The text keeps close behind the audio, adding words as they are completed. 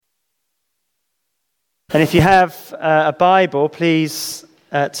And if you have a Bible, please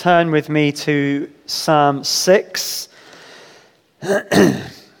turn with me to Psalm 6,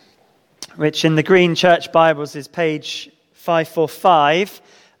 which in the Green Church Bibles is page 545,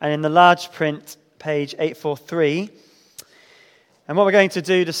 and in the large print, page 843. And what we're going to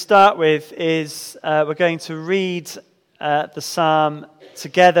do to start with is we're going to read the psalm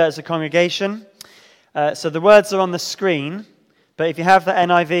together as a congregation. So the words are on the screen, but if you have the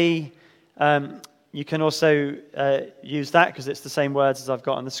NIV, you can also use that because it's the same words as I've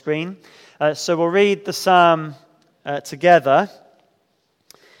got on the screen. So we'll read the psalm together,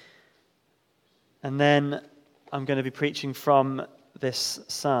 and then I'm going to be preaching from this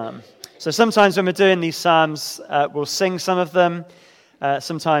psalm. So sometimes when we're doing these psalms, we'll sing some of them.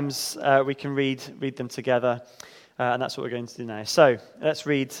 Sometimes we can read them together, and that's what we're going to do now. So let's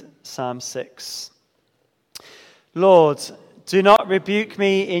read Psalm 6. Lord, do not rebuke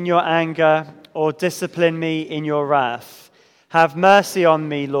me in your anger, or discipline me in your wrath. Have mercy on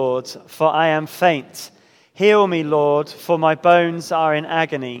me, Lord, for I am faint. Heal me, Lord, for my bones are in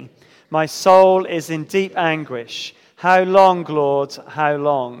agony. My soul is in deep anguish. How long, Lord, how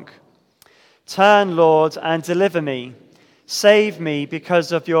long? Turn, Lord, and deliver me. Save me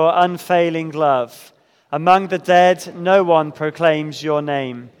because of your unfailing love. Among the dead, no one proclaims your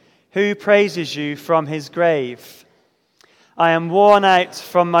name. Who praises you from his grave? I am worn out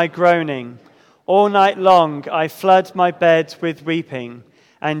from my groaning. All night long I flood my bed with weeping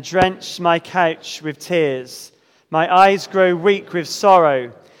and drench my couch with tears. My eyes grow weak with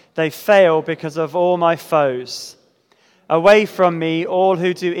sorrow. They fail because of all my foes. Away from me, all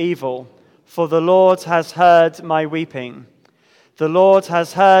who do evil, for the Lord has heard my weeping. The Lord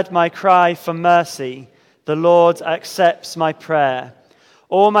has heard my cry for mercy. The Lord accepts my prayer.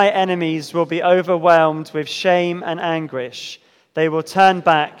 All my enemies will be overwhelmed with shame and anguish. They will turn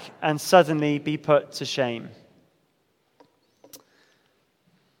back and suddenly be put to shame.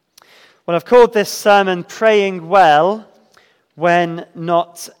 Well, I've called this sermon Praying Well When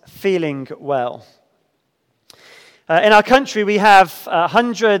Not Feeling Well. In our country, we have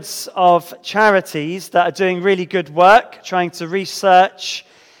hundreds of charities that are doing really good work, trying to research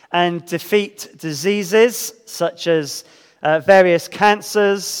and defeat diseases such as various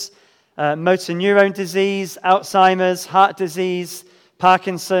cancers, motor neurone disease, Alzheimer's, heart disease,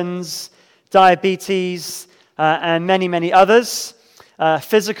 Parkinson's, diabetes, and many, many others.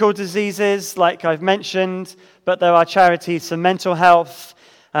 Physical diseases, like I've mentioned, but there are charities for mental health,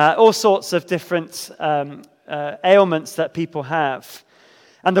 all sorts of different ailments that people have.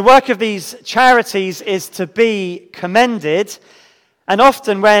 And the work of these charities is to be commended. And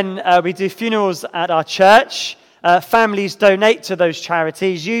often when we do funerals at our church, families donate to those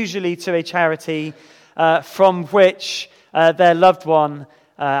charities, usually to a charity from which their loved one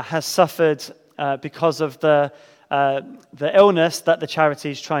has suffered because of the illness that the charity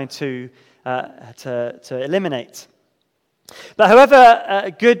is trying to eliminate. But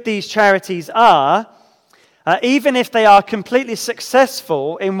however good these charities are, even if they are completely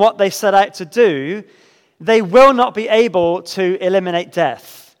successful in what they set out to do, they will not be able to eliminate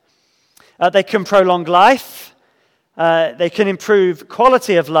death. They can prolong life. They can improve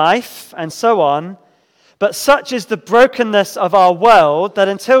quality of life, and so on. But such is the brokenness of our world that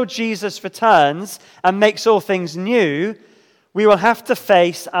until Jesus returns and makes all things new, we will have to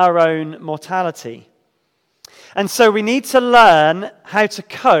face our own mortality. And so we need to learn how to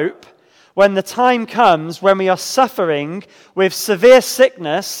cope when the time comes when we are suffering with severe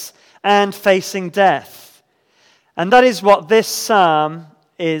sickness and facing death. And that is what this psalm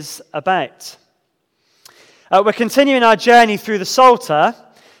is about. We're continuing our journey through the Psalter,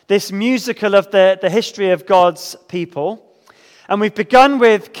 this musical of the history of God's people. And we've begun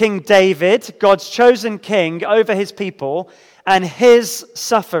with King David, God's chosen king over his people, and his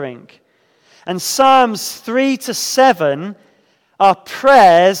suffering. And Psalms 3 to 7 are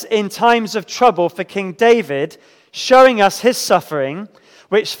prayers in times of trouble for King David, showing us his suffering,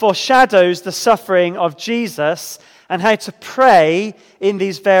 which foreshadows the suffering of Jesus and how to pray in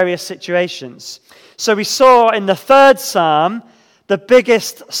these various situations. So we saw in the third psalm the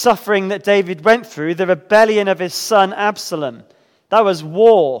biggest suffering that David went through, the rebellion of his son Absalom. That was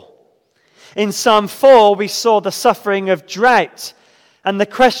war. In Psalm 4, we saw the suffering of drought and the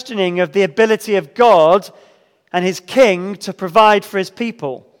questioning of the ability of God and his king to provide for his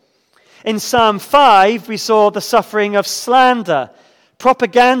people. In Psalm 5, we saw the suffering of slander,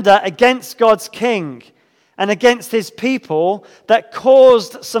 propaganda against God's king and against his people that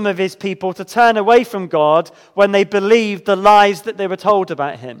caused some of his people to turn away from God when they believed the lies that they were told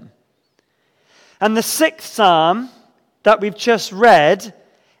about him. And the sixth psalm that we've just read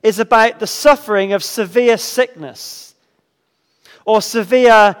is about the suffering of severe sickness or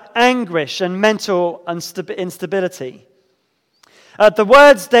severe anguish and mental instability. The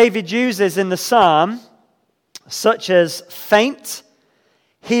words David uses in the psalm, such as faint,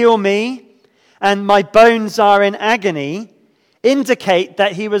 heal me, and my bones are in agony, indicate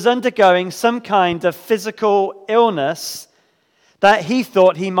that he was undergoing some kind of physical illness that he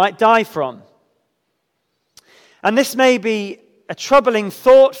thought he might die from. And this may be a troubling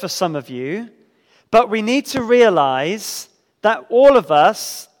thought for some of you, but we need to realize that all of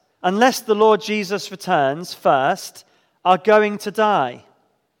us, unless the Lord Jesus returns first, are going to die.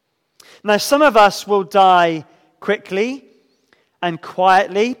 Now, some of us will die quickly and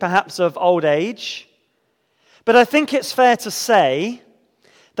quietly, perhaps of old age. But I think it's fair to say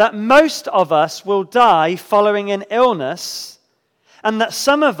that most of us will die following an illness, and that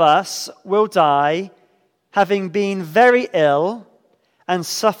some of us will die having been very ill and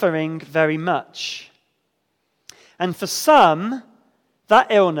suffering very much. And for some, that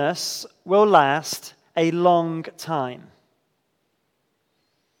illness will last a long time.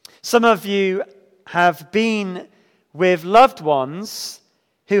 Some of you have been with loved ones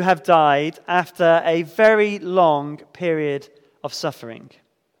who have died after a very long period of suffering.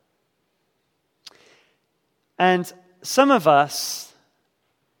 And some of us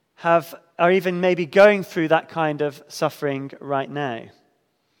are even maybe going through that kind of suffering right now.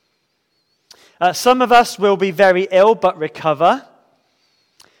 Some of us will be very ill but recover,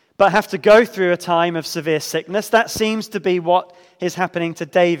 but have to go through a time of severe sickness. That seems to be what is happening to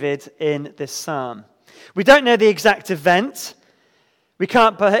David in this psalm. We don't know the exact event. We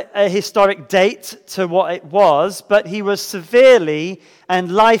can't put a historic date to what it was, but he was severely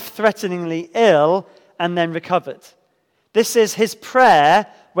and life-threateningly ill and then recovered. This is his prayer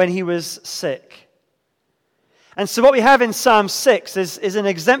when he was sick. And so what we have in Psalm 6 is an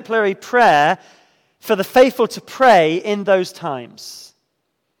exemplary prayer for the faithful to pray in those times.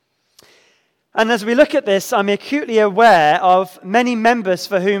 And as we look at this, I'm acutely aware of many members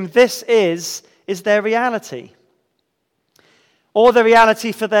for whom this is their reality. Or the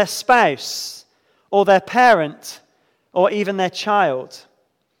reality for their spouse, or their parent, or even their child.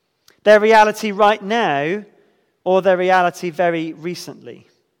 Their reality right now, or their reality very recently.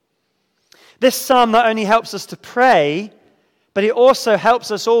 This psalm not only helps us to pray, but it also helps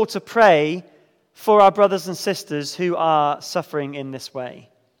us all to pray for our brothers and sisters who are suffering in this way.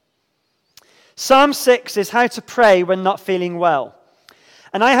 Psalm 6 is how to pray when not feeling well.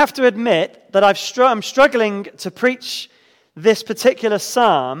 And I have to admit that I'm struggling to preach this particular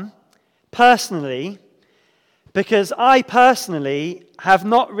psalm personally, because I personally have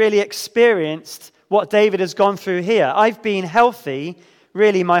not really experienced what David has gone through here. I've been healthy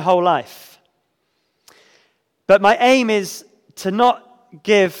really my whole life. But my aim is to not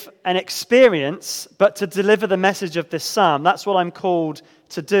give an experience, but to deliver the message of this psalm. That's what I'm called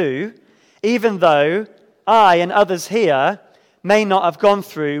to do, even though I and others here may not have gone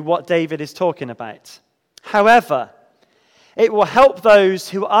through what David is talking about. However, it will help those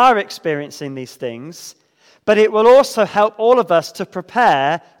who are experiencing these things, but it will also help all of us to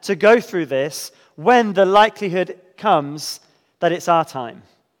prepare to go through this when the likelihood comes that it's our time.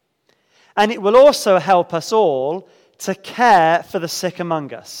 And it will also help us all to care for the sick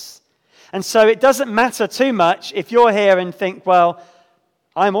among us. And so it doesn't matter too much if you're here and think, well,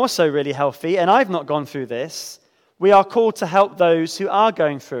 I'm also really healthy and I've not gone through this. We are called to help those who are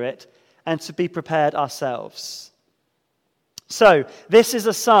going through it and to be prepared ourselves. So, this is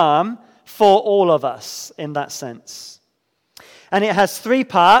a psalm for all of us in that sense. And it has three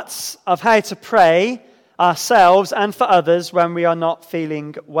parts of how to pray ourselves and for others when we are not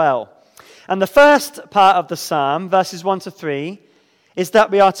feeling well. And the first part of the psalm, verses 1 to 3, is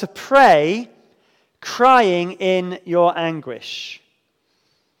that we are to pray crying in your anguish.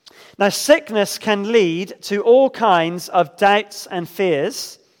 Now, sickness can lead to all kinds of doubts and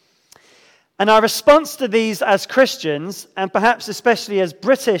fears. And our response to these as Christians, and perhaps especially as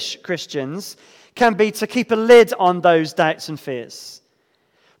British Christians, can be to keep a lid on those doubts and fears.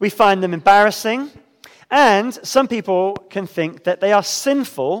 We find them embarrassing, and some people can think that they are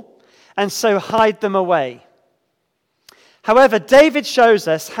sinful, and so hide them away. However, David shows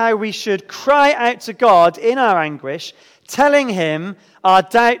us how we should cry out to God in our anguish, telling him our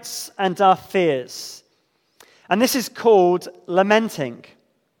doubts and our fears. And this is called lamenting.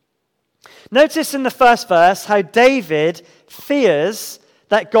 Notice in the first verse how David fears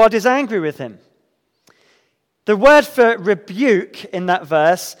that God is angry with him. The word for rebuke in that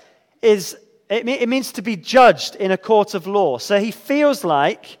verse it means to be judged in a court of law. So he feels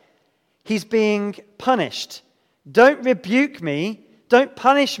like he's being punished. Don't rebuke me Don't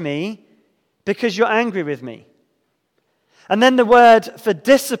punish me because you're angry with me. And then the word for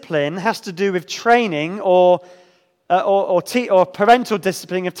discipline has to do with training or parental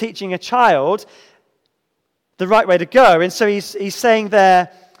discipline of teaching a child the right way to go. And so he's saying there,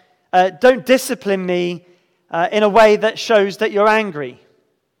 don't discipline me in a way that shows that you're angry.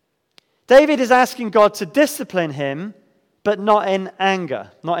 David is asking God to discipline him, but not in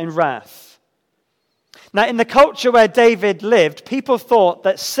anger, not in wrath. Now, in the culture where David lived, people thought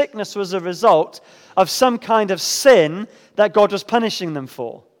that sickness was a result of some kind of sin that God was punishing them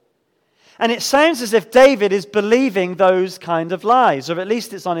for. And it sounds as if David is believing those kind of lies, or at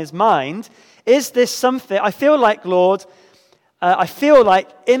least it's on his mind. Is this something? I feel like, Lord, I feel like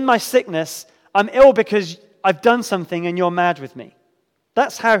in my sickness, I'm ill because I've done something and you're mad with me.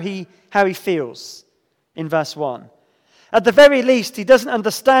 That's how he feels in verse 1. At the very least, he doesn't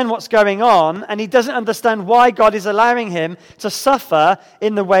understand what's going on, and he doesn't understand why God is allowing him to suffer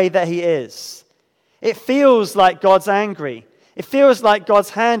in the way that he is. It feels like God's angry. It feels like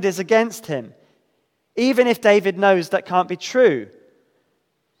God's hand is against him, even if David knows that can't be true.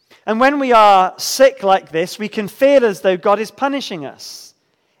 And when we are sick like this, we can feel as though God is punishing us,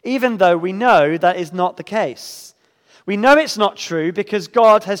 even though we know that is not the case. We know it's not true because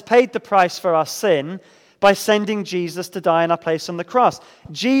God has paid the price for our sin by sending Jesus to die in our place on the cross.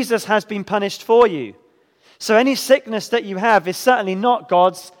 Jesus has been punished for you. So any sickness that you have is certainly not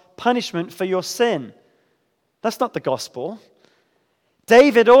God's punishment for your sin. That's not the gospel.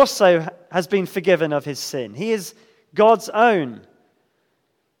 David also has been forgiven of his sin. He is God's own.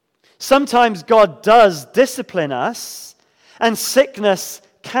 Sometimes God does discipline us, and sickness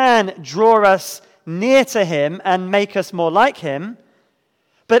can draw us near to him and make us more like him.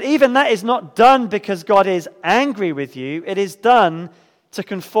 But even that is not done because God is angry with you. It is done to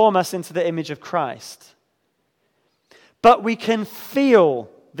conform us into the image of Christ. But we can feel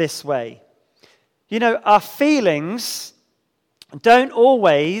this way. You know, our feelings don't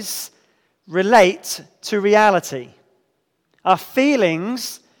always relate to reality. Our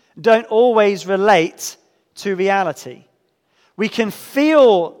feelings don't always relate to reality. We can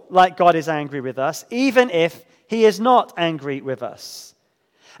feel like God is angry with us, even if he is not angry with us.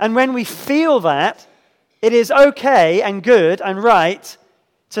 And when we feel that, it is okay and good and right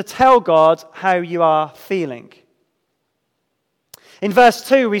to tell God how you are feeling. In verse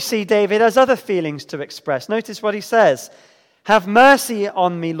 2, we see David has other feelings to express. Notice what he says. Have mercy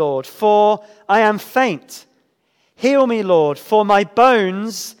on me, Lord, for I am faint. Heal me, Lord, for my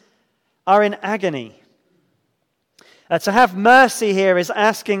bones are in agony. To have mercy here is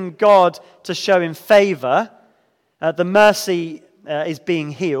asking God to show him favor. The mercy is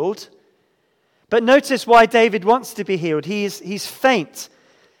being healed. But notice why David wants to be healed. He's faint.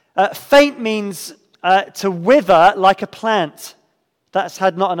 Faint means to wither like a plant that's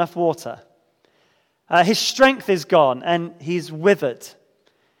had not enough water. His strength is gone and he's withered.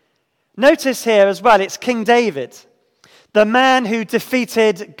 Notice here as well, it's King David, the man who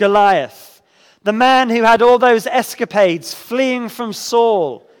defeated Goliath, the man who had all those escapades fleeing from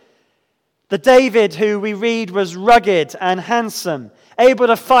Saul, the David who we read was rugged and handsome, able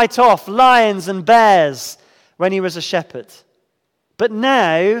to fight off lions and bears when he was a shepherd. But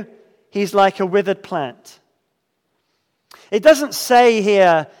now he's like a withered plant. It doesn't say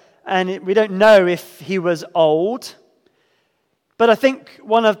here, and we don't know if he was old, but I think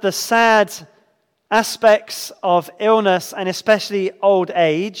one of the sad aspects of illness, and especially old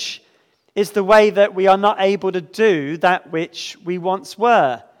age, is the way that we are not able to do that which we once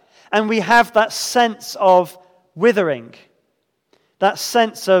were. And we have that sense of withering, that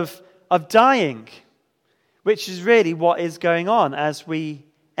sense of dying, which is really what is going on as we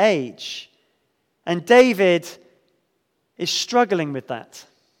age. And David is struggling with that.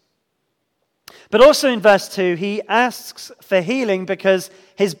 But also in verse 2, he asks for healing because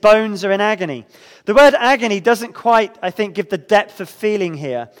his bones are in agony. The word agony doesn't quite, I think, give the depth of feeling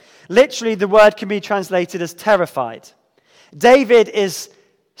here. Literally, the word can be translated as terrified. David is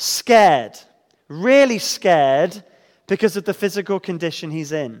scared, really scared, because of the physical condition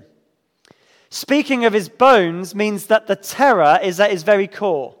he's in. Speaking of his bones means that the terror is at his very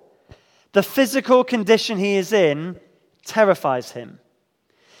core. The physical condition he is in terrifies him.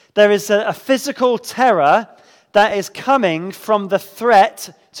 There is a physical terror that is coming from the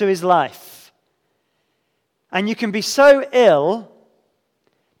threat to his life. And you can be so ill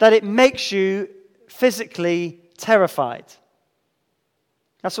that it makes you physically terrified.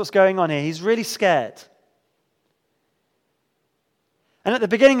 That's what's going on here. He's really scared. And at the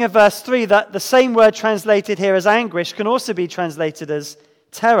beginning of verse 3, that the same word translated here as anguish can also be translated as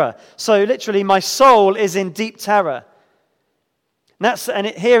terror. So literally, my soul is in deep terror.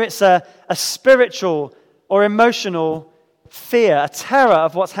 Here it's a spiritual or emotional fear, a terror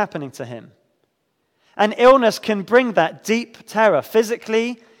of what's happening to him. And illness can bring that deep terror,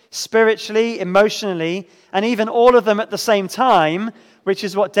 physically, spiritually, emotionally, and even all of them at the same time, which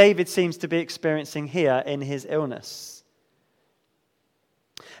is what David seems to be experiencing here in his illness.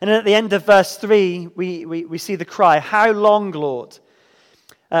 And then at the end of verse 3, we see the cry, "How long, Lord?"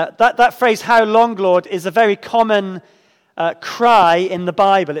 That phrase, "How long, Lord," is a very common cry in the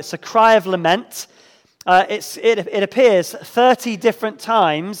Bible. It's a cry of lament. It appears 30 different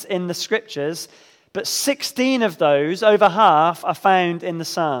times in the Scriptures, but 16 of those, over half, are found in the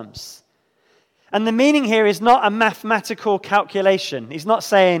Psalms. And the meaning here is not a mathematical calculation. He's not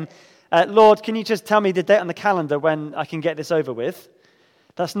saying, "Lord, can you just tell me the date on the calendar when I can get this over with?"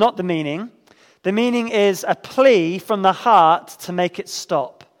 That's not the meaning. The meaning is a plea from the heart to make it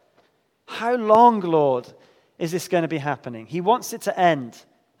stop. How long, Lord, is this going to be happening? He wants it to end.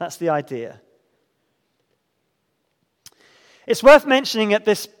 That's the idea. It's worth mentioning at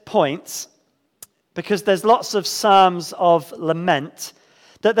this point, because there's lots of psalms of lament,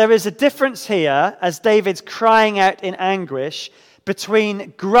 that there is a difference here, as David's crying out in anguish,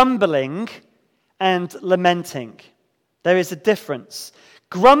 between grumbling and lamenting. There is a difference.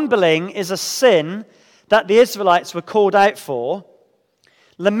 Grumbling is a sin that the Israelites were called out for.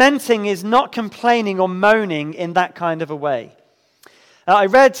 Lamenting is not complaining or moaning in that kind of a way. I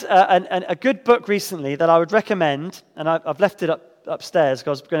read a good book recently that I would recommend, and I've left it upstairs because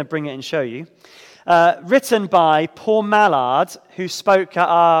I was going to bring it and show you. Written by Paul Mallard, who spoke at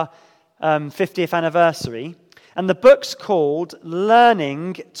our 50th anniversary. And the book's called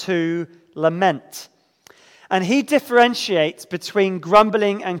Learning to Lament. And he differentiates between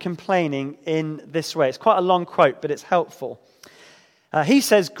grumbling and complaining in this way. It's quite a long quote, but it's helpful. He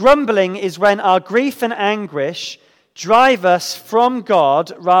says, "Grumbling is when our grief and anguish drive us from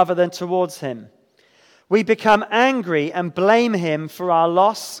God rather than towards him. We become angry and blame him for our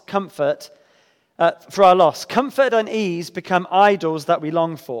loss. Comfort and ease become idols that we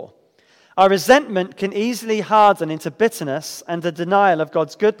long for. Our resentment can easily harden into bitterness and a denial of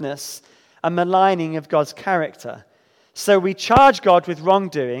God's goodness, a maligning of God's character. So we charge God with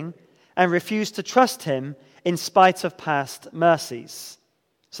wrongdoing and refuse to trust him in spite of past mercies."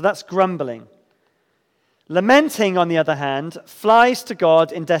 So that's grumbling. Lamenting, on the other hand, flies to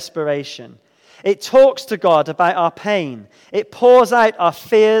God in desperation. It talks to God about our pain. It pours out our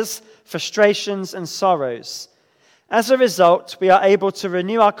fears, frustrations, and sorrows. As a result, we are able to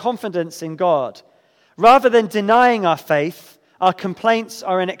renew our confidence in God. Rather than denying our faith, our complaints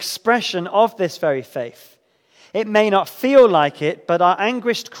are an expression of this very faith. It may not feel like it, but our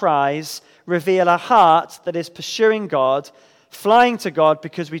anguished cries reveal a heart that is pursuing God, flying to God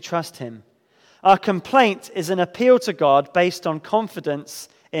because we trust him. Our complaint is an appeal to God based on confidence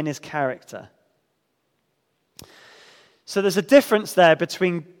in his character. So there's a difference there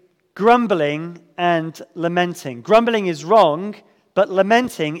between grumbling and lamenting. Grumbling is wrong, but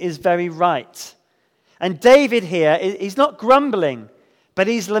lamenting is very right. And David here, he's not grumbling, but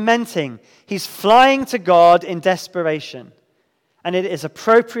he's lamenting. He's flying to God in desperation. And it is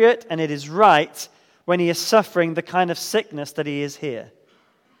appropriate and it is right when he is suffering the kind of sickness that he is here.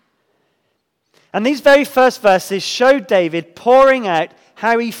 And these very first verses show David pouring out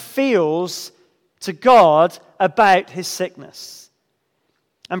how he feels to God about his sickness.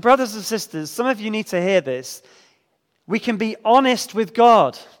 And brothers and sisters, some of you need to hear this. We can be honest with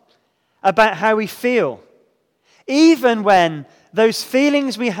God about how we feel, even when those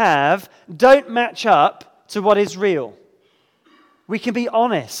feelings we have don't match up to what is real. We can be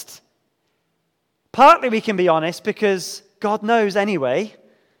honest. Partly we can be honest because God knows anyway,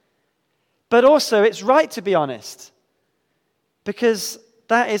 but also it's right to be honest because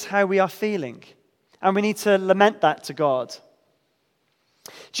that is how we are feeling, and we need to lament that to God.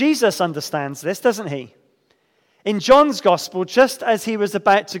 Jesus understands this, doesn't he? In John's Gospel, just as he was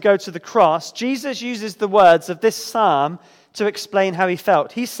about to go to the cross, Jesus uses the words of this psalm to explain how he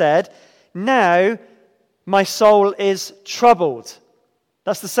felt. He said, "Now my soul is troubled."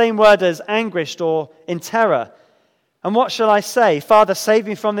 That's the same word as anguished or in terror. "And what shall I say? Father, save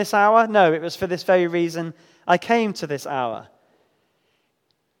me from this hour? No, it was for this very reason I came to this hour."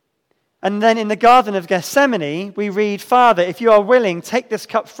 And then in the Garden of Gethsemane, we read, "Father, if you are willing, take this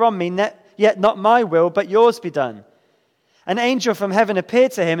cup from me, yet not my will, but yours be done." An angel from heaven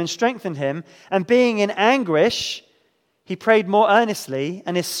appeared to him and strengthened him, and being in anguish, he prayed more earnestly,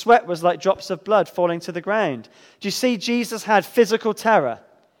 and his sweat was like drops of blood falling to the ground. Do you see, Jesus had physical terror?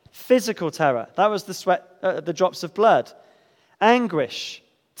 Physical terror. That was the sweat, the drops of blood. Anguish,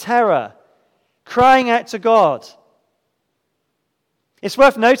 terror, crying out to God. It's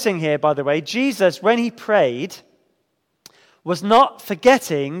worth noting here, by the way, Jesus, when he prayed, was not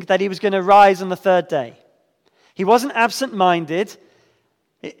forgetting that he was going to rise on the third day. He wasn't absent-minded,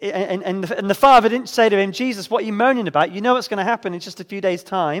 and the Father didn't say to him, Jesus, what are you moaning about? You know what's going to happen in just a few days'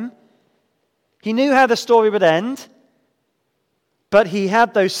 time. He knew how the story would end, but he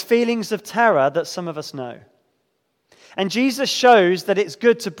had those feelings of terror that some of us know. And Jesus shows that it's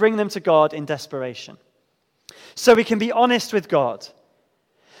good to bring them to God in desperation, so we can be honest with God.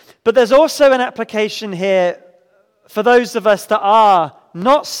 But there's also an application here for those of us that are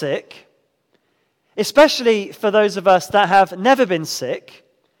not sick, especially for those of us that have never been sick,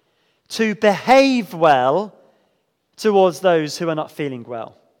 to behave well towards those who are not feeling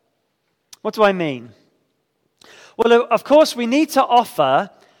well. What do I mean? Well, of course, we need to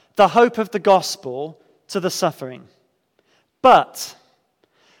offer the hope of the gospel to the suffering. But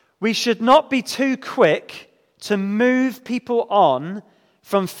we should not be too quick to move people on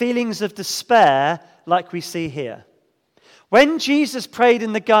from feelings of despair like we see here. When Jesus prayed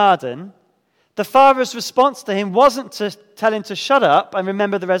in the garden, the Father's response to him wasn't to tell him to shut up and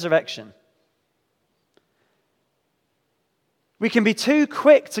remember the resurrection. We can be too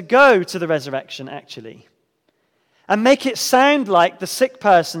quick to go to the resurrection, actually, and make it sound like the sick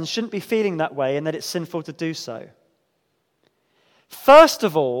person shouldn't be feeling that way and that it's sinful to do so. First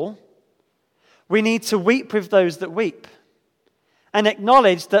of all, we need to weep with those that weep and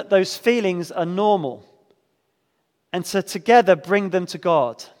acknowledge that those feelings are normal and to together bring them to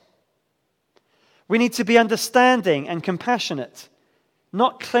God. We need to be understanding and compassionate,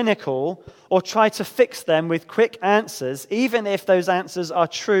 not clinical or try to fix them with quick answers, even if those answers are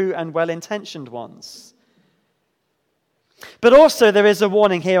true and well-intentioned ones. But also there is a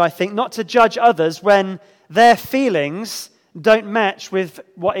warning here, I think, not to judge others when their feelings don't match with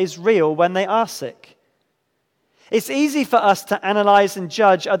what is real when they are sick. It's easy for us to analyze and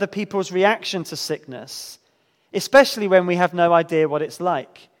judge other people's reaction to sickness, especially when we have no idea what it's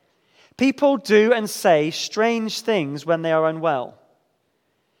like. People do and say strange things when they are unwell.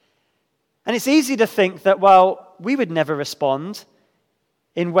 And it's easy to think that, well, we would never respond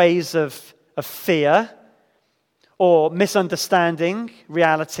in ways of fear or misunderstanding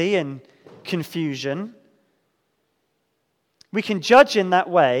reality and confusion. We can judge in that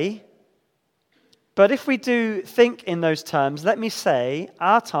way, but if we do think in those terms, let me say,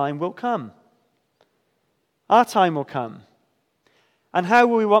 our time will come. Our time will come. And how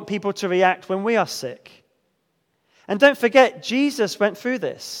will we want people to react when we are sick? And don't forget, Jesus went through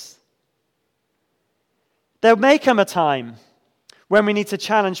this. There may come a time when we need to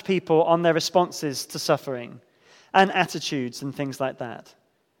challenge people on their responses to suffering and attitudes and things like that.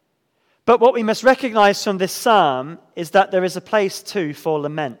 But what we must recognize from this psalm is that there is a place too for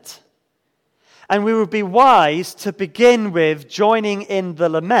lament. And we would be wise to begin with joining in the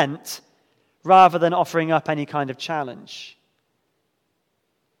lament rather than offering up any kind of challenge.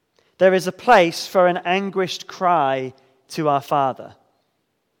 There is a place for an anguished cry to our Father.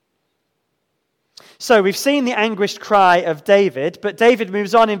 So we've seen the anguished cry of David, but David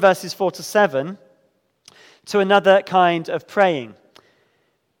moves on in verses 4 to 7 to another kind of praying.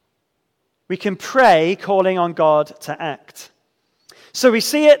 We can pray calling on God to act. So we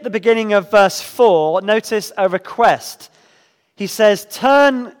see at the beginning of verse 4, notice a request. He says,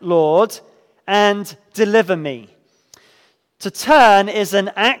 "Turn, Lord, and deliver me." To turn is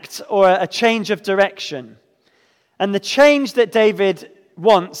an act or a change of direction. And the change that David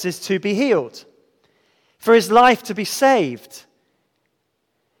wants is to be healed, for his life to be saved.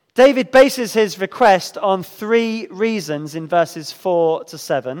 David bases his request on 3 reasons in verses 4 to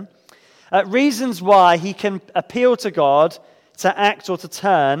 7. Reasons why he can appeal to God to act or to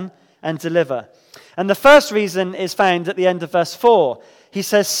turn and deliver. And the first reason is found at the end of verse 4. He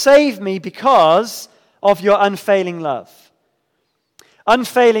says, "Save me because of your unfailing love."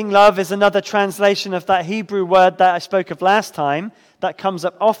 Unfailing love is another translation of that Hebrew word that I spoke of last time that comes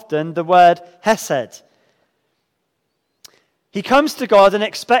up often, the word hesed. He comes to God and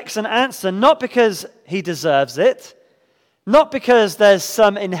expects an answer, not because he deserves it, not because there's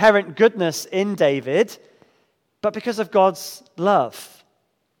some inherent goodness in David, but because of God's love.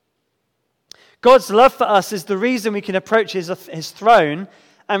 God's love for us is the reason we can approach his throne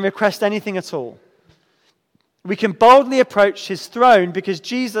and request anything at all. We can boldly approach his throne because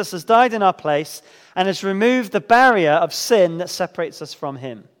Jesus has died in our place and has removed the barrier of sin that separates us from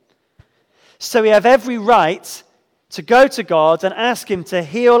him. So we have every right to go to God and ask him to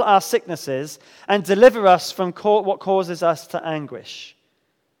heal our sicknesses and deliver us from what causes us to anguish.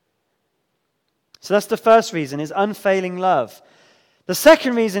 So that's the first reason, is unfailing love. The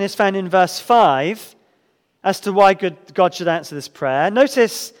second reason is found in verse 5, as to why God should answer this prayer.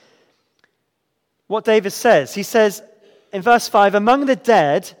 Notice what David says. He says in verse 5, "Among the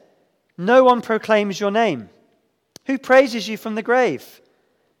dead, no one proclaims your name. Who praises you from the grave?"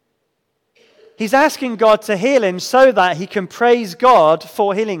 He's asking God to heal him so that he can praise God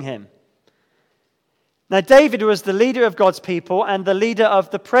for healing him. Now, David was the leader of God's people and the leader of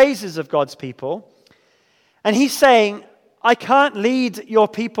the praises of God's people. And he's saying, I can't lead your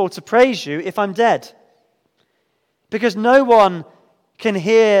people to praise you if I'm dead, because no one can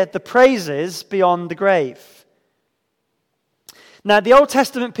hear the praises beyond the grave. Now, the Old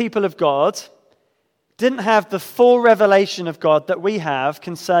Testament people of God didn't have the full revelation of God that we have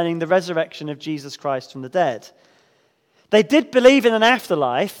concerning the resurrection of Jesus Christ from the dead. They did believe in an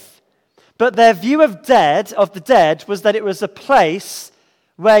afterlife, but their view of the dead was that it was a place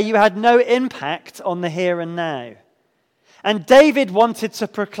where you had no impact on the here and now. And David wanted to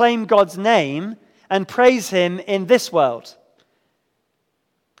proclaim God's name and praise him in this world.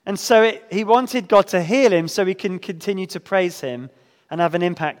 And so he wanted God to heal him so he can continue to praise him and have an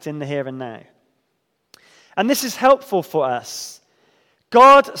impact in the here and now. And this is helpful for us.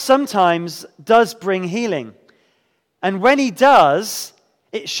 God sometimes does bring healing. And when he does,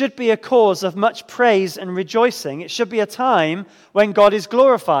 it should be a cause of much praise and rejoicing. It should be a time when God is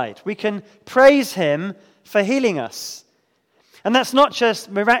glorified. We can praise him for healing us. And that's not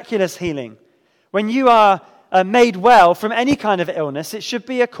just miraculous healing. When you are made well from any kind of illness, it should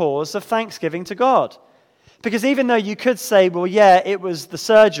be a cause of thanksgiving to God. Because even though you could say, well, yeah, it was the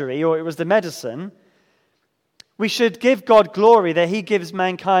surgery or it was the medicine, we should give God glory that he gives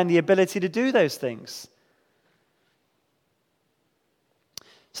mankind the ability to do those things.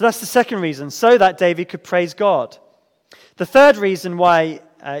 So that's the second reason, so that David could praise God. The third reason why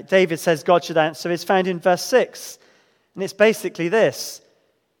David says God should answer is found in verse 6. And it's basically this.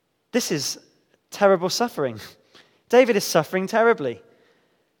 This is terrible suffering. David is suffering terribly.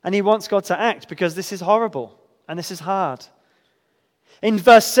 And he wants God to act because this is horrible and this is hard. In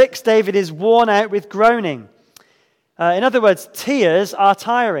verse 6, David is worn out with groaning. In other words, tears are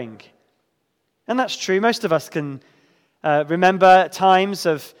tiring. And that's true. Most of us can remember times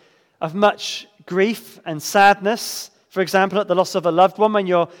of much grief and sadness. For example, at the loss of a loved one, when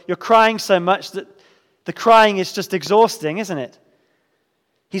you're crying so much that the crying is just exhausting, isn't it?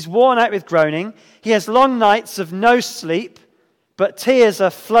 He's worn out with groaning. He has long nights of no sleep, but tears are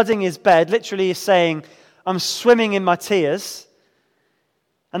flooding his bed. Literally, he's saying, I'm swimming in my tears.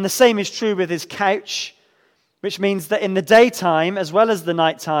 And the same is true with his couch, which means that in the daytime as well as the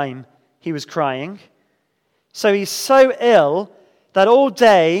nighttime, he was crying. So he's so ill that all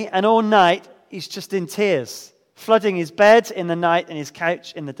day and all night, he's just in tears, flooding his bed in the night and his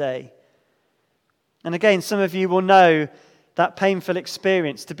couch in the day. And again, some of you will know that painful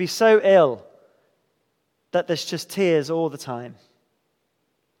experience, to be so ill that there's just tears all the time.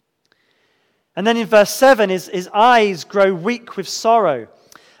 And then in verse 7, his eyes grow weak with sorrow.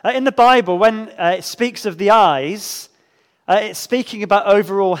 In the Bible, when it speaks of the eyes, it's speaking about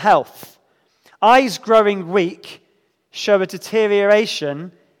overall health. Eyes growing weak show a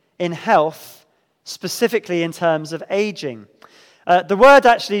deterioration in health, specifically in terms of aging. The word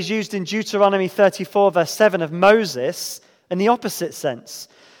actually is used in Deuteronomy 34, verse 7 of Moses in the opposite sense.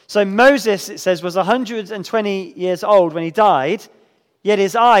 So Moses, it says, was 120 years old when he died, yet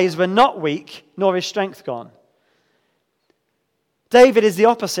his eyes were not weak, nor his strength gone. David is the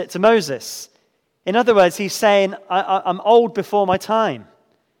opposite to Moses. In other words, he's saying, I'm old before my time.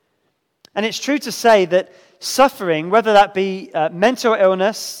 And it's true to say that suffering, whether that be mental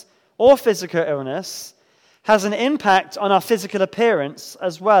illness or physical illness, has an impact on our physical appearance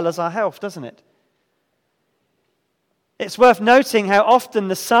as well as our health, doesn't it? It's worth noting how often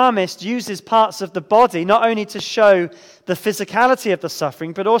the psalmist uses parts of the body not only to show the physicality of the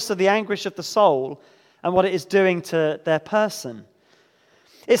suffering, but also the anguish of the soul and what it is doing to their person.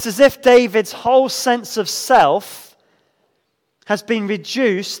 It's as if David's whole sense of self has been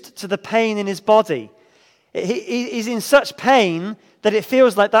reduced to the pain in his body. He's in such pain that it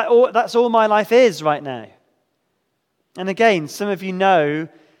feels like that's all my life is right now. And again, some of you know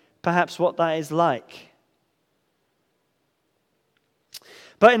perhaps what that is like.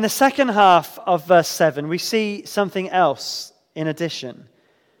 But in the second half of verse 7, we see something else in addition.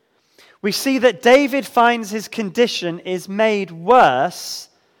 We see that David finds his condition is made worse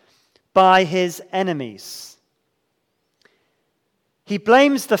by his enemies. He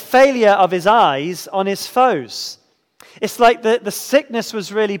blames the failure of his eyes on his foes. It's like the sickness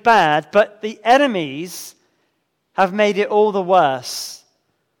was really bad, but the enemies have made it all the worse.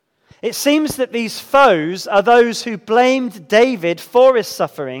 It seems that these foes are those who blamed David for his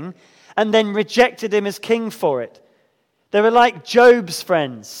suffering and then rejected him as king for it. They were like Job's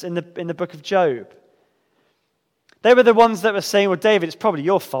friends in the book of Job. They were the ones that were saying, well, David, it's probably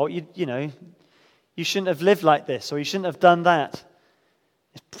your fault. You shouldn't have lived like this, or you shouldn't have done that.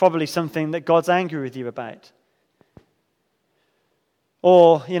 It's probably something that God's angry with you about.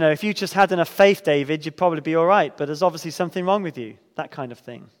 Or, if you just had enough faith, David, you'd probably be all right, but there's obviously something wrong with you, that kind of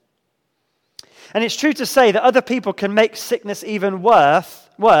thing. And it's true to say that other people can make sickness even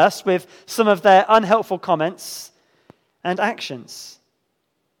worse with some of their unhelpful comments and actions.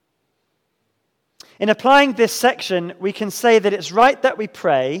 In applying this section, we can say that it's right that we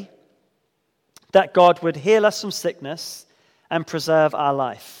pray that God would heal us from sickness and preserve our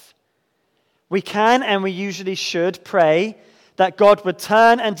life. We can and we usually should pray that God would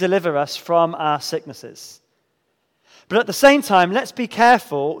turn and deliver us from our sicknesses. But at the same time, let's be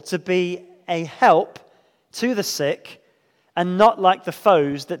careful to be a help to the sick and not like the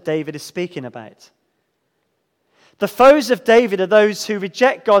foes that David is speaking about. The foes of David are those who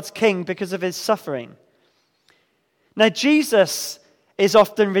reject God's king because of his suffering. Now, Jesus is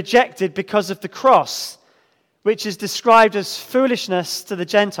often rejected because of the cross, which is described as foolishness to the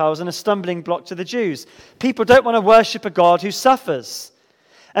Gentiles and a stumbling block to the Jews. People don't want to worship a God who suffers.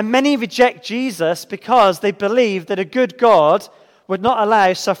 And many reject Jesus because they believe that a good God would not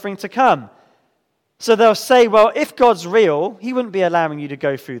allow suffering to come. So they'll say, well, if God's real, he wouldn't be allowing you to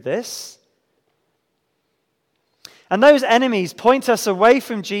go through this. And those enemies point us away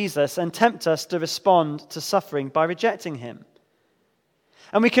from Jesus and tempt us to respond to suffering by rejecting him.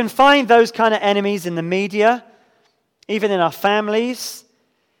 And we can find those kind of enemies in the media, even in our families,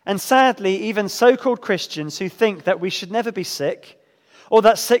 and sadly, even so-called Christians who think that we should never be sick, or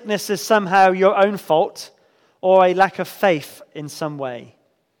that sickness is somehow your own fault, or a lack of faith in some way.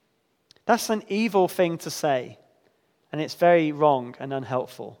 That's an evil thing to say, and it's very wrong and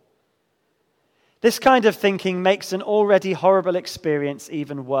unhelpful. This kind of thinking makes an already horrible experience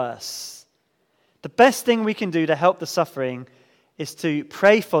even worse. The best thing we can do to help the suffering is to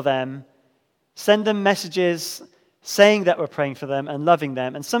pray for them, send them messages saying that we're praying for them and loving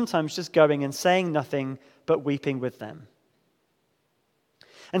them, and sometimes just going and saying nothing but weeping with them.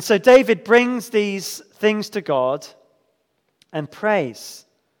 And so David brings these things to God and prays,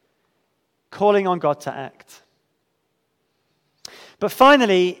 calling on God to act. But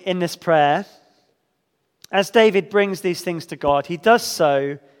finally, in this prayer, as David brings these things to God, he does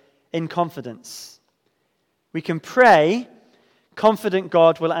so in confidence. We can pray, confident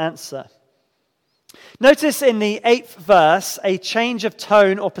God will answer. Notice in the 8th verse a change of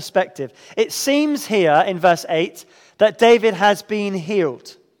tone or perspective. It seems here in verse 8 that David has been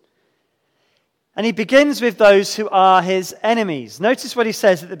healed. And he begins with those who are his enemies. Notice what he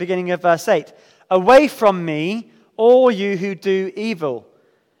says at the beginning of verse 8. Away from me, all you who do evil.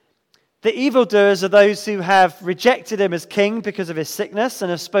 The evildoers are those who have rejected him as king because of his sickness and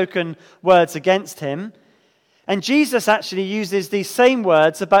have spoken words against him. And Jesus actually uses these same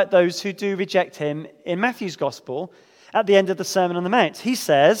words about those who do reject him in Matthew's Gospel at the end of the Sermon on the Mount. He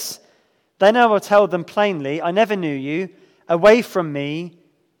says, then I will tell them plainly, I never knew you. Away from me,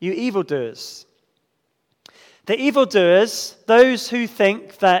 you evildoers. The evildoers, those who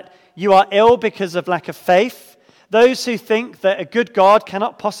think that you are ill because of lack of faith, those who think that a good God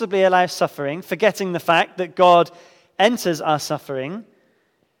cannot possibly allow suffering, forgetting the fact that God enters our suffering,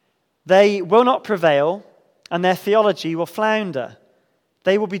 they will not prevail and their theology will flounder.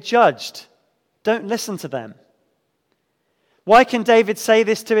 They will be judged. Don't listen to them. Why can David say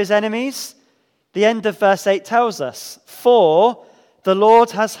this to his enemies? The end of verse 8 tells us, for the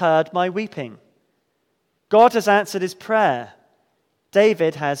Lord has heard my weeping. God has answered his prayer.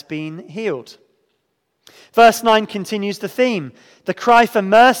 David has been healed. Verse 9 continues the theme. The cry for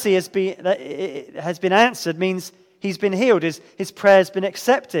mercy has been answered, means he's been healed. His prayer has been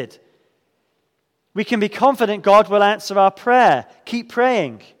accepted. We can be confident God will answer our prayer. Keep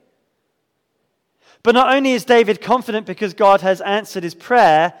praying. But not only is David confident because God has answered his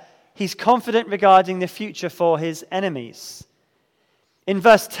prayer, he's confident regarding the future for his enemies. In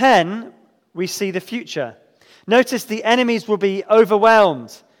verse 10, we see the future. Notice the enemies will be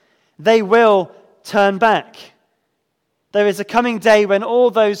overwhelmed. They will turn back. There is a coming day when all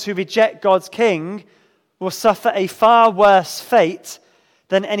those who reject God's king will suffer a far worse fate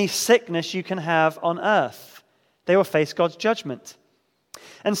than any sickness you can have on earth. They will face God's judgment.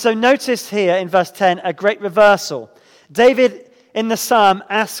 And so notice here in verse 10 a great reversal. David in the psalm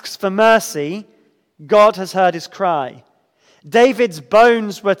asks for mercy. God has heard his cry. David's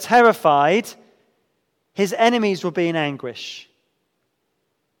bones were terrified. His enemies will be in anguish.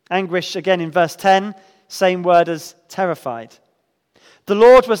 Anguish, again in verse 10, same word as terrified. The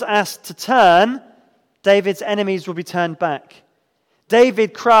Lord was asked to turn, David's enemies will be turned back.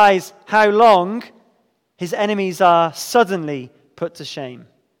 David cries, "How long?" His enemies are suddenly put to shame.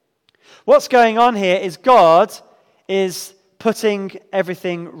 What's going on here is God is putting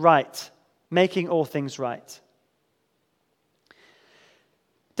everything right, making all things right.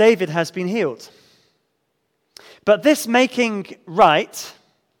 David has been healed. But this making right,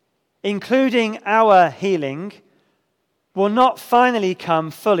 including our healing, will not finally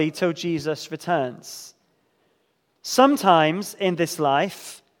come fully till Jesus returns. Sometimes in this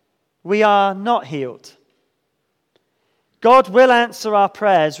life, we are not healed. God will answer our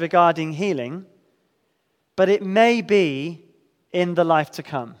prayers regarding healing, but it may be in the life to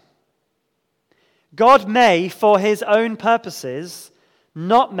come. God may, for his own purposes,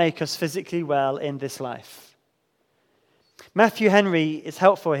 not make us physically well in this life. Matthew Henry is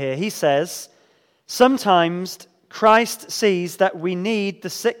helpful here. He says, sometimes Christ sees that we need the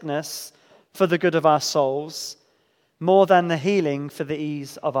sickness for the good of our souls more than the healing for the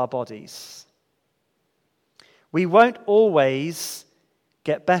ease of our bodies. We won't always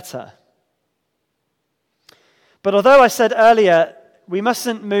get better. But although I said earlier, we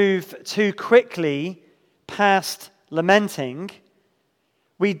mustn't move too quickly past lamenting,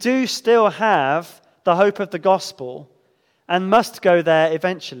 we do still have the hope of the gospel and must go there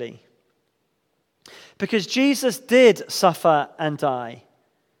eventually. Because Jesus did suffer and die.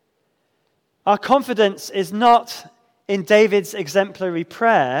 Our confidence is not in David's exemplary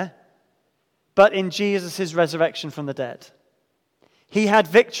prayer, but in Jesus' resurrection from the dead. He had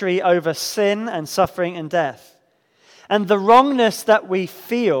victory over sin and suffering and death. And the wrongness that we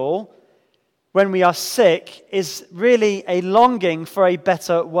feel when we are sick is really a longing for a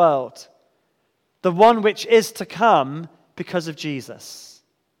better world, the one which is to come because of Jesus.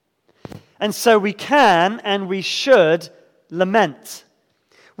 And so we can and we should lament.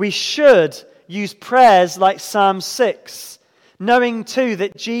 We should use prayers like Psalm 6, knowing too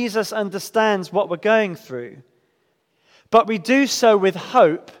that Jesus understands what we're going through. But we do so with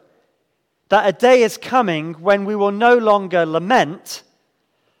hope that a day is coming when we will no longer lament,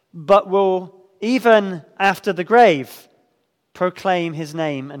 but will, even after the grave, proclaim his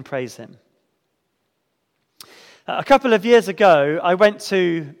name and praise him. A couple of years ago, I went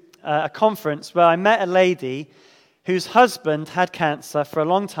to a conference where I met a lady whose husband had cancer for a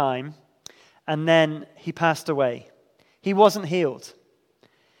long time, and then he passed away. He wasn't healed.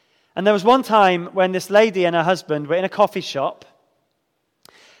 And there was one time when this lady and her husband were in a coffee shop,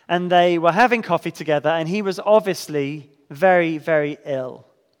 and they were having coffee together, and he was obviously very, very ill.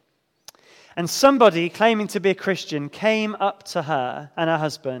 And somebody claiming to be a Christian came up to her and her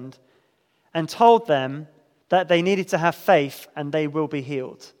husband and told them that they needed to have faith and they will be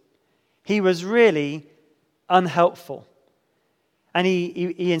healed. He was really unhelpful. And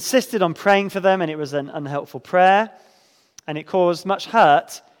he insisted on praying for them, and it was an unhelpful prayer, and it caused much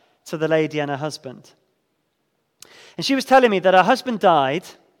hurt to the lady and her husband. And she was telling me that her husband died,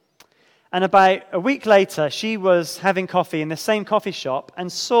 and about a week later, she was having coffee in the same coffee shop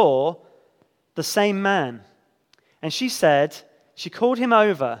and saw the same man. And she said, she called him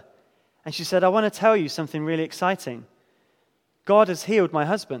over, and she said, "I want to tell you something really exciting. God has healed my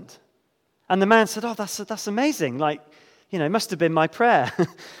husband." And the man said, "Oh, that's amazing. Like, it must have been my prayer."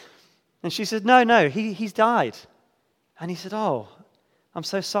 And she said, No, he's died. And he said, "Oh, I'm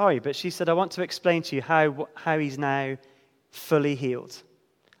so sorry." But she said, "I want to explain to you how he's now fully healed.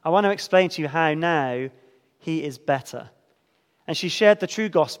 I want to explain to you how now he is better." And she shared the true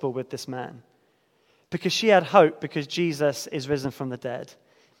gospel with this man because she had hope because Jesus is risen from the dead.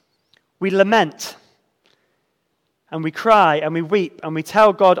 We lament and we cry and we weep and we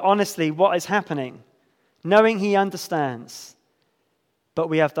tell God honestly what is happening, knowing he understands. But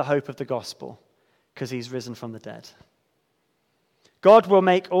we have the hope of the gospel because he's risen from the dead. God will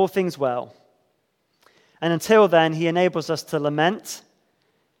make all things well. And until then, he enables us to lament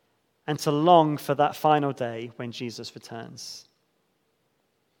and to long for that final day when Jesus returns.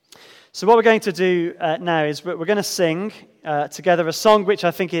 So what we're going to do now is we're going to sing together a song which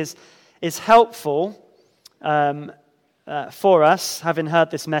I think is helpful for us, having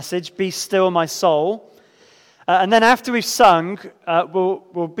heard this message, "Be Still My Soul." And then after we've sung,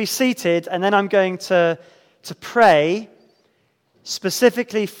 we'll be seated, and then I'm going to pray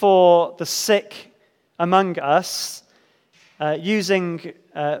specifically for the sick among us, using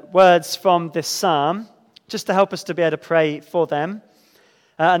words from this psalm, just to help us to be able to pray for them.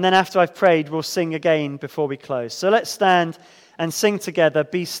 And then after I've prayed, we'll sing again before we close. So let's stand and sing together,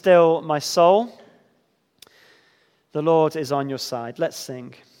 "Be Still My Soul." The Lord is on your side. Let's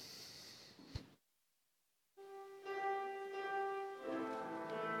sing.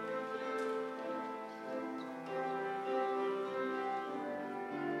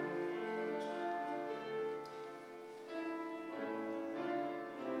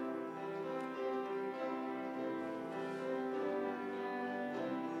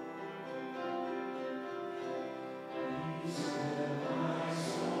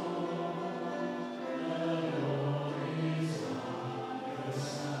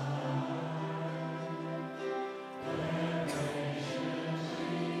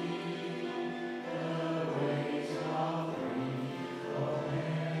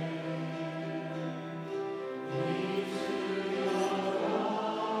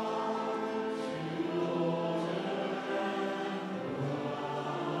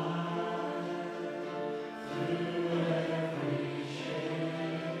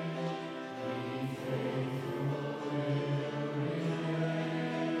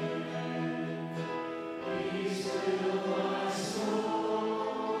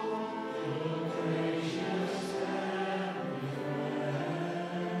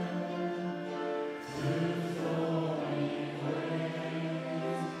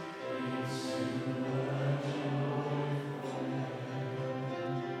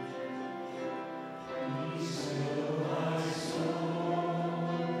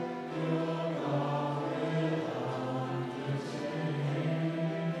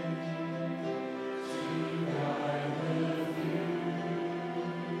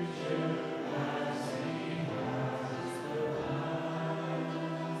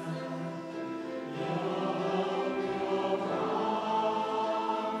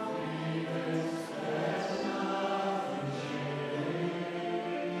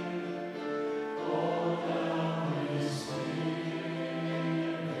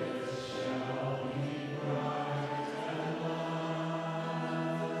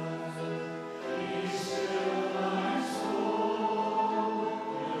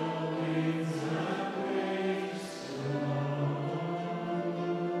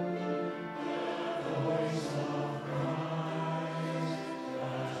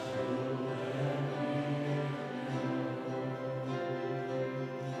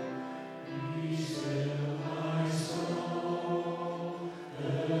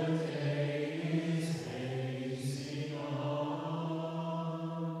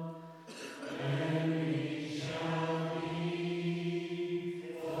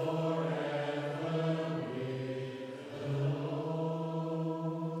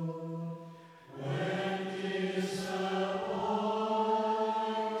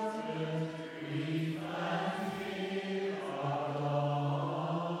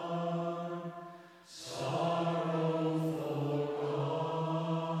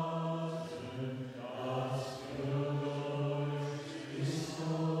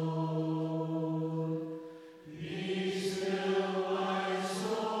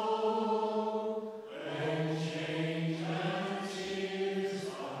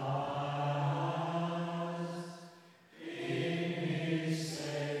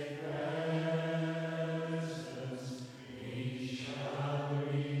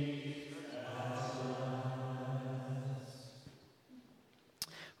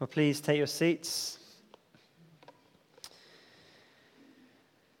 Well, please take your seats.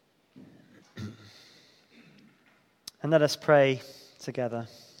 And let us pray together.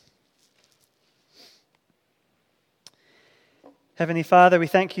 Heavenly Father, we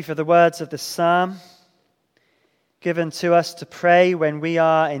thank you for the words of this psalm given to us to pray when we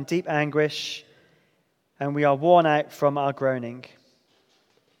are in deep anguish and we are worn out from our groaning.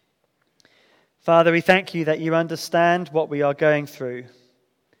 Father, we thank you that you understand what we are going through,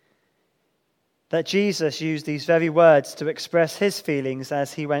 that Jesus used these very words to express his feelings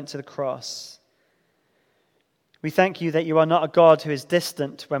as he went to the cross. We thank you that you are not a God who is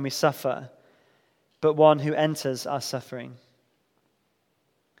distant when we suffer, but one who enters our suffering.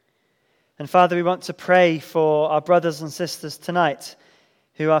 And Father, we want to pray for our brothers and sisters tonight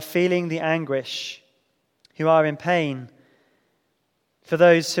who are feeling the anguish, who are in pain, for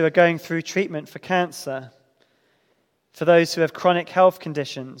those who are going through treatment for cancer, for those who have chronic health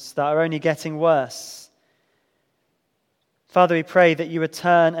conditions that are only getting worse. Father, we pray that you would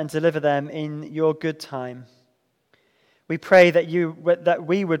turn and deliver them in your good time. We pray that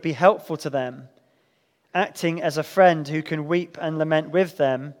we would be helpful to them, acting as a friend who can weep and lament with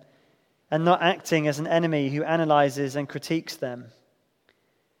them, and not acting as an enemy who analyzes and critiques them.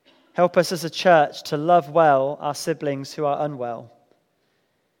 Help us as a church to love well our siblings who are unwell.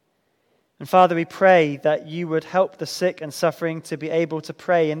 And Father, we pray that you would help the sick and suffering to be able to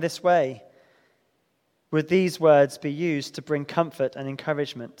pray in this way. Would these words be used to bring comfort and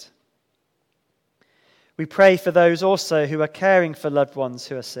encouragement? We pray for those also who are caring for loved ones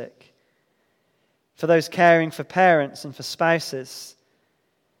who are sick, for those caring for parents and for spouses,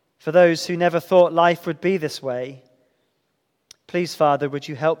 for those who never thought life would be this way. Please, Father, would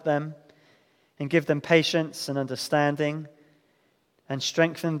you help them and give them patience and understanding and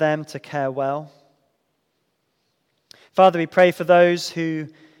strengthen them to care well? Father, we pray for those who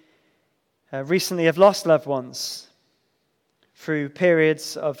recently have lost loved ones through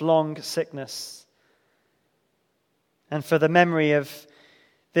periods of long sickness, and for the memory of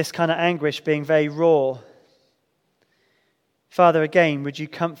this kind of anguish being very raw. Father, again, would you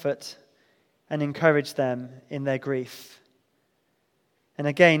comfort and encourage them in their grief? And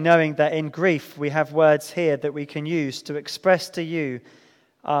again, knowing that in grief we have words here that we can use to express to you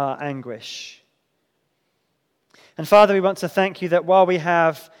our anguish. And Father, we want to thank you that while we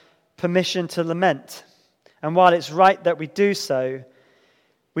have permission to lament, and while it's right that we do so,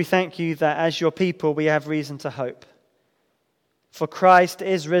 we thank you that as your people we have reason to hope. For Christ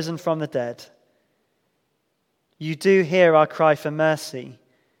is risen from the dead. You do hear our cry for mercy,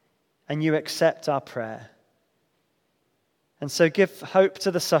 and you accept our prayer. And so give hope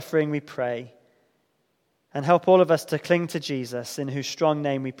to the suffering, we pray, and help all of us to cling to Jesus, in whose strong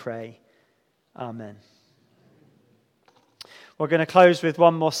name we pray. Amen. We're going to close with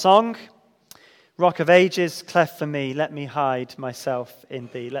one more song. Rock of Ages, cleft for me, let me hide myself in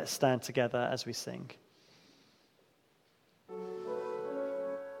thee. Let's stand together as we sing.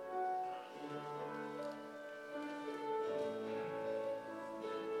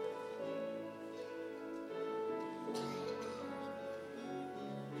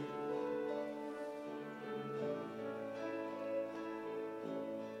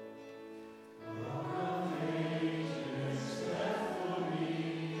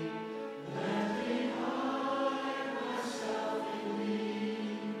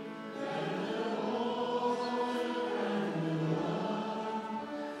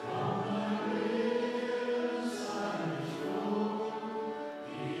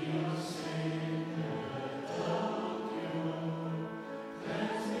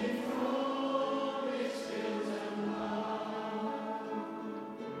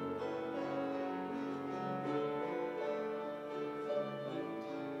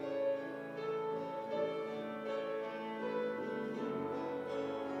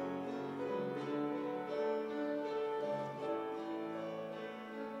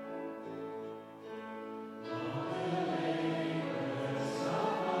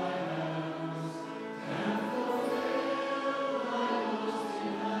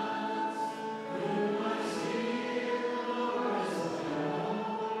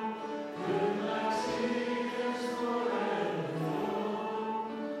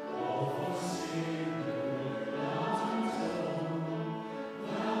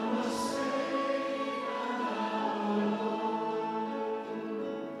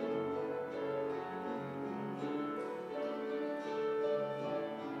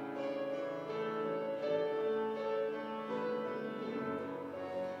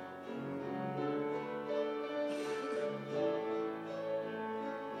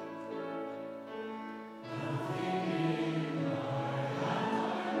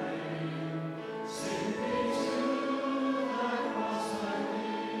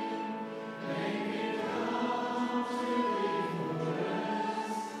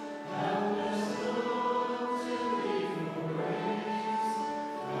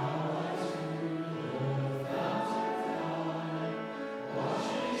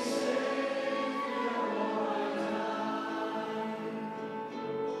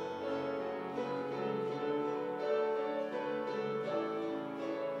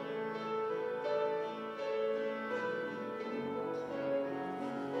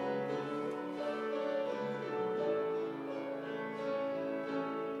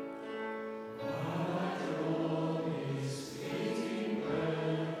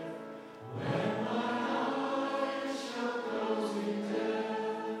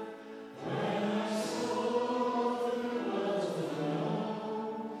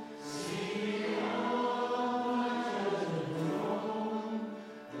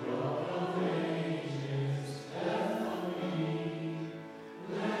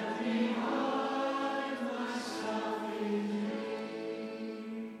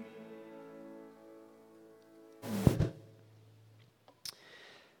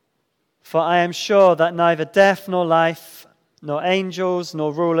 For I am sure that neither death nor life, nor angels,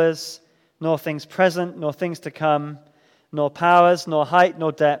 nor rulers, nor things present, nor things to come, nor powers, nor height,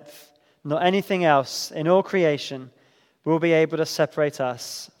 nor depth, nor anything else in all creation will be able to separate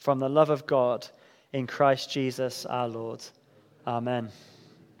us from the love of God in Christ Jesus our Lord. Amen.